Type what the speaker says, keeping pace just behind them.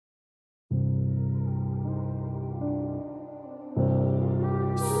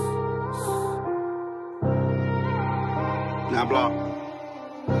9 block.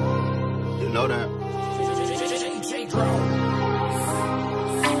 You know that.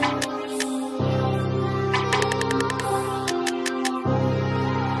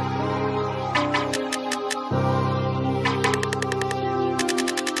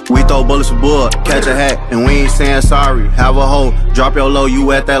 We throw bullets for blood, catch a hat, and we ain't saying sorry. Have a hoe, drop your low,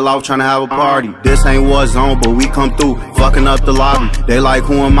 you at that loft tryna have a party. This ain't war zone, but we come through, fucking up the lobby. They like,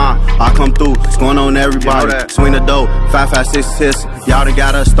 who am I come through, it's going on everybody. Swing the dough, 556, y'all done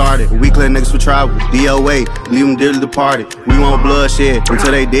got us started. We clear niggas for travel, DOA, leave them dearly departed. We want bloodshed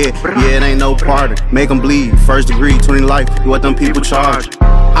until they dead, yeah, it ain't no party. Make them bleed, first degree, 20 life, what them people charge.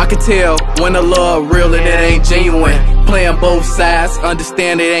 I can tell when the love real and it ain't genuine. Playing both sides,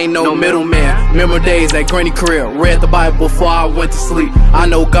 understand it ain't no middleman. Remember days at Granny crib, read the Bible before I went to sleep. I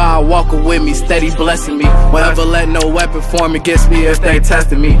know God walking with me, steady blessing me. Won't ever let no weapon form against me if they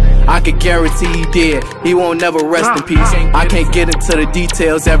testing me. I can guarantee he did, he won't never rest in peace. I can't get into the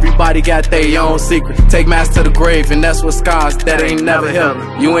details, everybody got their own secret. Take mass to the grave and that's what scars that ain't never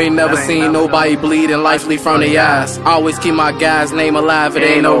healed. You ain't never seen nobody bleeding lifely from their eyes. Always keep my guy's name alive, it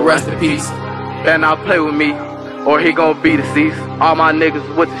ain't no rest in peace. Better not play with me, or he gon' be deceased. All my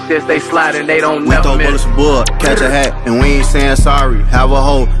niggas with the shits, they sliding, they don't never miss. We throw bullets for blood, catch a hat, and we ain't saying sorry. Have a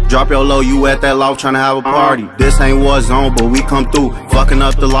hoe, drop your low, you at that loft tryna have a party. This ain't war zone, but we come through, fucking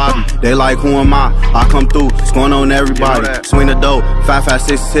up the lobby. They like, who am I come through, it's going on everybody. Swing the dough,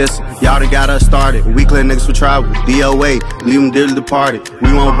 556, y'all done got us started. We clear niggas for travel, DOA, leave them dearly departed.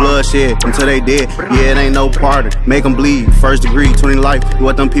 We want bloodshed until they dead, yeah, it ain't no party. Make them bleed, first degree, 20 life,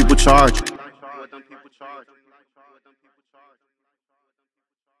 what them people charge.